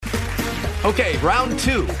Okay, round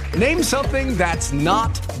two. Name something that's not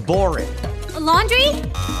boring. A laundry?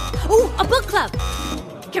 Ooh, a book club.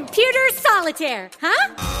 Computer solitaire,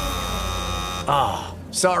 huh? Ah,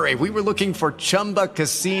 sorry, we were looking for Chumba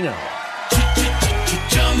Casino.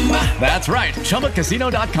 That's right,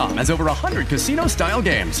 ChumbaCasino.com has over 100 casino-style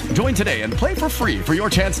games. Join today and play for free for your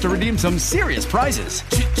chance to redeem some serious prizes.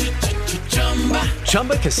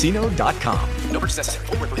 ChumbaCasino.com. No purchase necessary.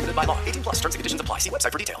 Void where prohibited by law. 18 plus. Terms and conditions apply. See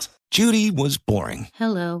website for details. Judy was boring.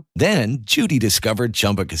 Hello. Then Judy discovered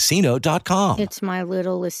ChumbaCasino.com. It's my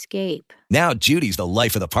little escape. Now Judy's the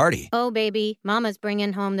life of the party. Oh, baby, mama's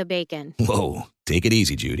bringing home the bacon. Whoa, take it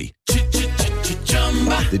easy, Judy.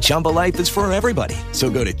 The Chumba life is for everybody. So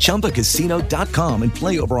go to ChumbaCasino.com and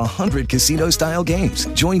play over 100 casino-style games.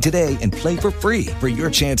 Join today and play for free for your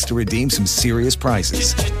chance to redeem some serious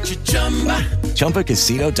prizes.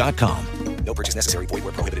 ChumbaCasino.com. No purchase necessary. Void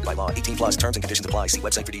where prohibited by law. 18 plus. Terms and conditions apply. See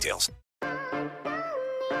website for details.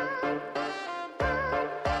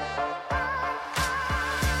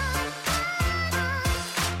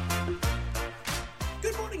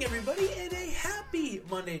 Good morning, everybody, and a happy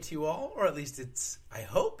Monday to you all, or at least I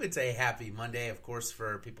hope it's a happy Monday, of course,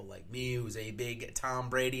 for people like me, who's a big Tom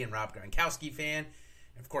Brady and Rob Gronkowski fan,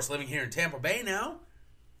 and of course, living here in Tampa Bay now,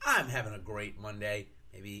 I'm having a great Monday.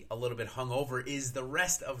 Maybe a little bit hungover is the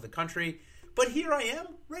rest of the country, but here I am,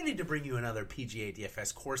 ready to bring you another PGA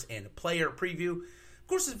DFS course and player preview. Of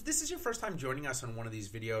course, if this is your first time joining us on one of these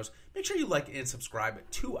videos, make sure you like and subscribe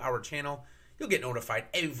to our channel. You'll get notified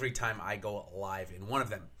every time I go live in one of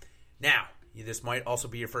them. Now, this might also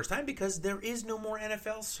be your first time because there is no more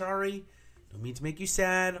NFL. Sorry. Don't mean to make you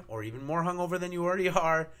sad or even more hungover than you already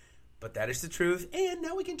are, but that is the truth. And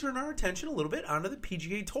now we can turn our attention a little bit onto the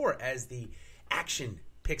PGA Tour as the action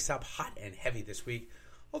picks up hot and heavy this week.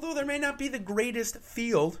 Although there may not be the greatest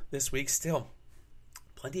field this week, still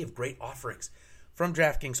plenty of great offerings from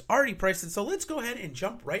DraftKings already priced. So let's go ahead and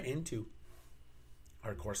jump right into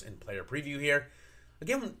our course and player preview here.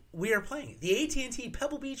 Again, we are playing the AT&T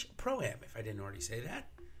Pebble Beach Pro-Am, if I didn't already say that.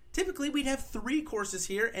 Typically, we'd have 3 courses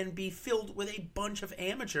here and be filled with a bunch of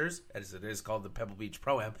amateurs, as it is called the Pebble Beach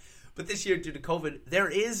Pro-Am. But this year, due to COVID, there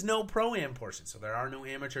is no Pro-Am portion, so there are no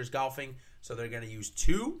amateurs golfing. So they're going to use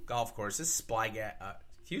 2 golf courses, Spyglass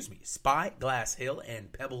Hill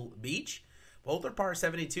and Pebble Beach. Both are par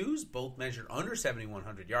 72s, both measured under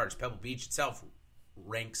 7,100 yards. Pebble Beach itself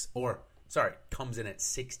comes in at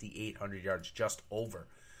 6,800 yards, just over.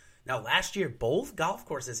 Now, last year, both golf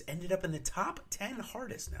courses ended up in the top 10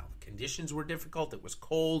 hardest. Now, conditions were difficult. It was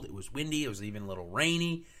cold. It was windy. It was even a little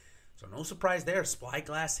rainy. So no surprise there.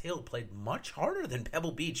 Spyglass Hill played much harder than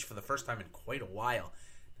Pebble Beach for the first time in quite a while.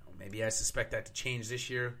 Now, maybe I suspect that to change this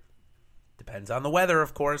year. Depends on the weather,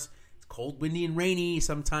 of course. It's cold, windy, and rainy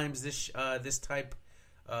sometimes this time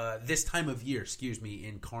of year,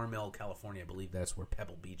 in Carmel, California. I believe that's where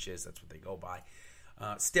Pebble Beach is. That's what they go by.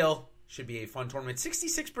 Still, should be a fun tournament.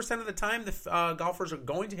 66% of the time, the golfers are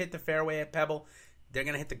going to hit the fairway at Pebble. They're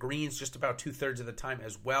going to hit the greens just about 2/3 of the time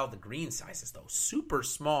as well. The green sizes, though, super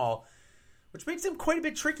small, which makes them quite a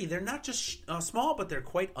bit tricky. They're not just small, but they're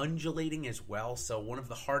quite undulating as well. So one of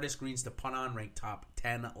the hardest greens to putt on, ranked top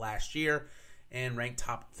 10 last year, and ranked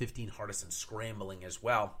top 15 hardest in scrambling as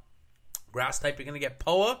well. Grass type, you're going to get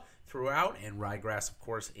POA throughout, and ryegrass, of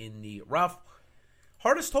course, in the rough.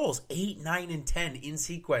 Hardest holes, 8, 9, and 10 in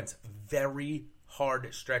sequence. Very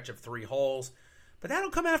hard stretch of 3 holes. But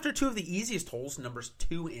that'll come after 2 of the easiest holes, numbers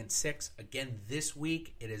 2 and 6. Again, this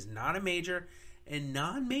week, it is not a major, and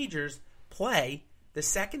non-majors play the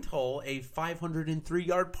second hole, a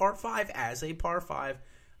 503-yard par 5, as a par 5.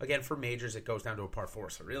 Again, for majors, it goes down to a par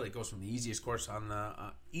 4. So really, it goes from the easiest course on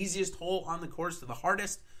the easiest hole on the course to the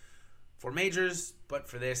hardest for majors, but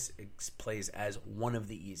for this, it plays as one of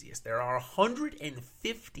the easiest. There are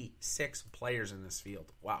 156 players in this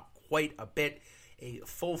field. Wow, quite a bit. A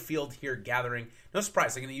full field here gathering. No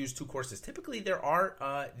surprise, they're going to use 2 courses. Typically, there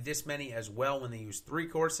are this many as well when they use 3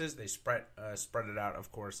 courses. They spread it out,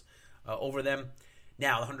 of course, over them.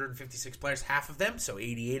 Now, the 156 players, half of them, so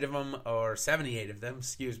 88 of them, or 78 of them,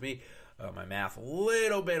 my math a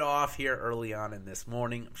little bit off here early on in this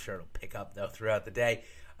morning. I'm sure it'll pick up, though, throughout the day.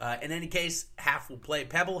 In any case, half will play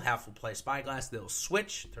Pebble, half will play Spyglass. They'll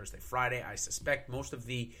switch Thursday, Friday. I suspect most of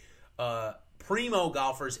the primo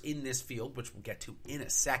golfers in this field, which we'll get to in a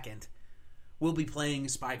second, will be playing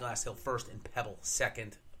Spyglass Hill first and Pebble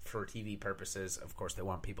second for TV purposes. Of course, they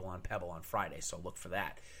want people on Pebble on Friday, so look for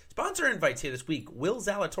that. Sponsor invites here this week. Will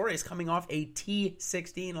Zalatoris is coming off a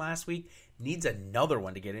T16 last week. Needs another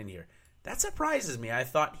one to get in here. That surprises me. I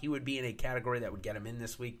thought he would be in a category that would get him in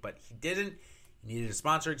this week, but he didn't. He needed a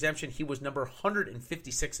sponsor exemption. He was number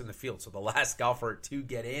 156 in the field, so the last golfer to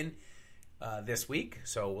get in this week.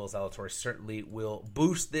 So Will Zalatoris certainly will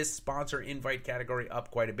boost this sponsor invite category up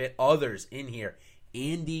quite a bit. Others in here,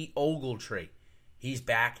 Andy Ogletree. He's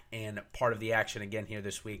back and part of the action again here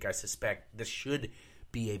this week. I suspect this should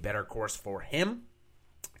be a better course for him.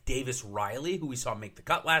 Davis Riley, who we saw make the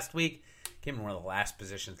cut last week, came in one of the last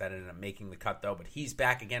positions that ended up making the cut, though. But he's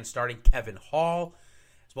back again starting. Kevin Hall,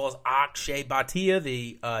 as well as Akshay Bhatia,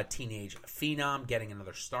 the teenage phenom, getting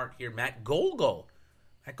another start here. Matt Gogol,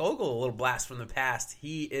 a little blast from the past.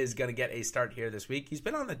 He is going to get a start here this week. He's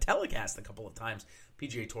been on the telecast a couple of times,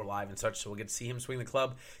 PGA Tour Live and such, so we'll get to see him swing the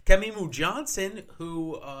club. Kamimu Johnson,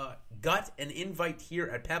 who got an invite here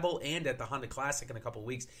at Pebble and at the Honda Classic in a couple of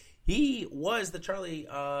weeks. He was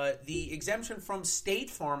the exemption from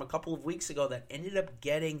State Farm a couple of weeks ago that ended up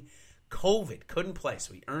getting COVID. Couldn't play,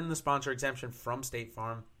 so he earned the sponsor exemption from State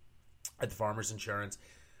Farm at the Farmers Insurance.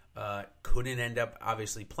 Couldn't end up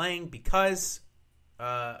obviously playing because,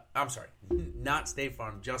 I'm sorry, not State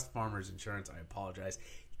Farm, just Farmers Insurance. I apologize.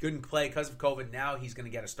 He couldn't play because of COVID. Now he's going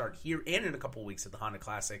to get a start here and in a couple of weeks at the Honda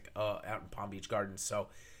Classic out in Palm Beach Gardens. So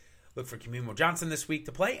look for Kamimu Johnson this week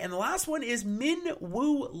to play. And the last one is Min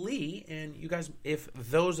Woo Lee. And you guys, if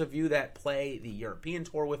those of you that play the European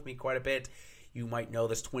Tour with me quite a bit, you might know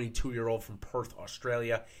this 22-year-old from Perth,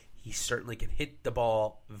 Australia. He certainly can hit the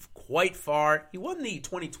ball quite far. He won the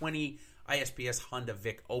 2020 ISPS Honda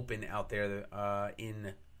Vic Open out there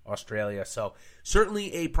in Australia. So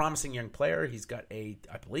certainly a promising young player. He's got I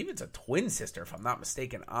believe it's a twin sister, if I'm not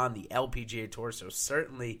mistaken, on the LPGA Tour. So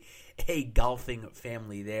certainly a golfing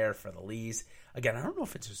family there for the Lees. Again, I don't know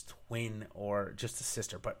if it's his twin or just a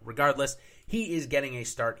sister, but regardless, he is getting a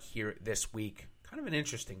start here this week. Kind of an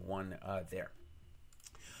interesting one there.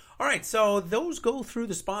 All right, so those go through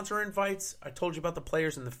the sponsor invites. I told you about the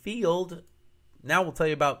players in the field. Now we'll tell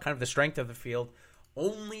you about kind of the strength of the field.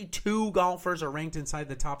 Only 2 golfers are ranked inside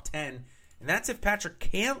the top 10, and that's if Patrick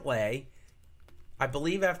Cantlay, I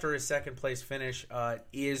believe after his second place finish,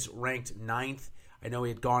 is ranked 9th. I know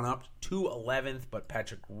he had gone up to 11th, but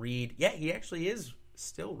Patrick Reed, yeah, he actually is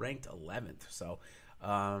still ranked 11th. So,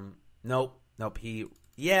 nope.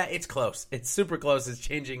 It's close. It's super close. It's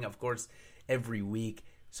changing, of course, every week.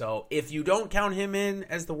 So if you don't count him in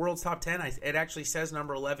as the world's top 10, it actually says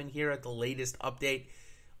number 11 here at the latest update.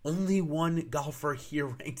 Only one golfer here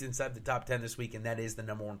ranked inside the top 10 this week, and that is the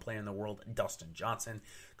number 1 player in the world, Dustin Johnson.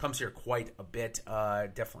 Comes here quite a bit.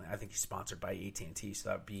 Definitely, I think he's sponsored by AT&T, so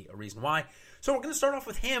that would be a reason why. So we're going to start off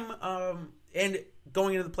with him, and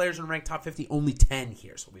going into the players in ranked top 50, only 10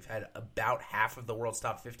 here. So we've had about half of the world's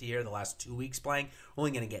top 50 here the last 2 weeks playing. We're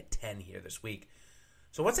only going to get 10 here this week.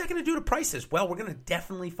 So what's that going to do to prices? Well, we're going to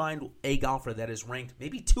definitely find a golfer that is ranked,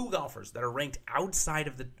 maybe 2 golfers that are ranked outside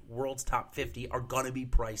of the world's top 50 are going to be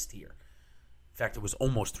priced here. In fact, it was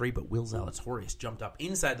almost 3, but Will Zalatoris jumped up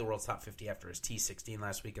inside the world's top 50 after his T16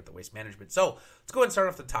 last week at the Waste Management. So let's go ahead and start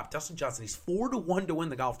off the top. Dustin Johnson, he's 4-1 to win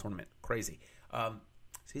the golf tournament. Crazy.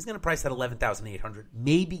 So he's going to price at $11,800,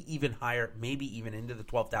 maybe even higher, maybe even into the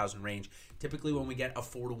 $12,000 range. Typically, when we get a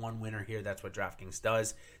 4-1 winner here, that's what DraftKings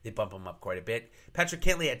does. They bump him up quite a bit. Patrick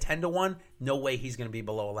Cantlay at 10-1, no way he's going to be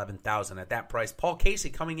below $11,000 at that price. Paul Casey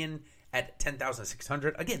coming in at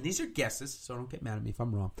 $10,600. Again, these are guesses, so don't get mad at me if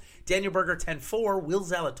I'm wrong. Daniel Berger 10-4, Will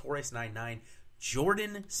Zalatoris 9-9,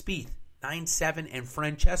 Jordan Spieth 9-7, and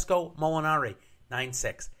Francesco Molinari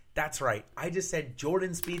 9-6. That's right. I just said Jordan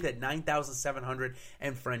Spieth at $9,700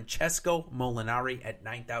 and Francesco Molinari at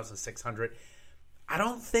 $9,600. I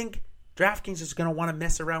don't think DraftKings is going to want to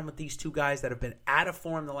mess around with these 2 guys that have been out of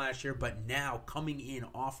form the last year, but now coming in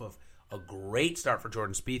off of a great start for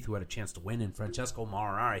Jordan Spieth, who had a chance to win, and Francesco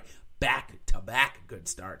Molinari back-to-back good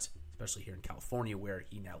starts, especially here in California where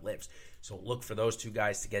he now lives. So look for those 2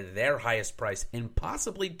 guys to get their highest price in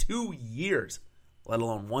possibly 2 years, let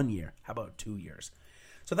alone 1 year. How about 2 years?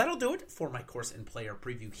 So that'll do it for my course and player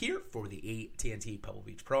preview here for the AT&T Pebble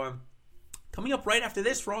Beach Pro-Am. Coming up right after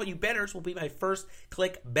this for all you bettors will be my first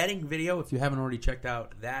click betting video. If you haven't already checked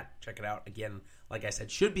out that, check it out. Again, like I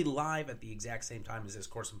said, should be live at the exact same time as this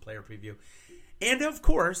course and player preview. And of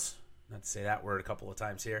course, not to say that word a couple of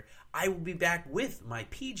times here, I will be back with my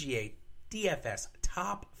PGA DFS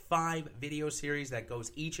Top 5 video series that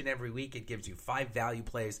goes each and every week. It gives you 5 value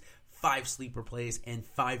plays, 5 sleeper plays, and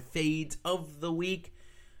 5 fades of the week.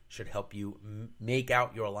 Should help you make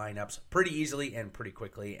out your lineups pretty easily and pretty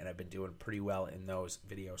quickly, and I've been doing pretty well in those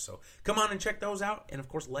videos. So come on and check those out, and of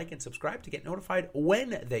course like and subscribe to get notified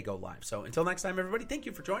when they go live. So until next time, everybody, thank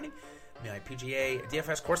you for joining my PGA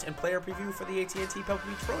DFS course and player preview for the AT&T Pebble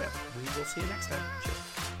Beach Pro-Am. We will see you next time.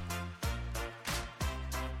 Cheers.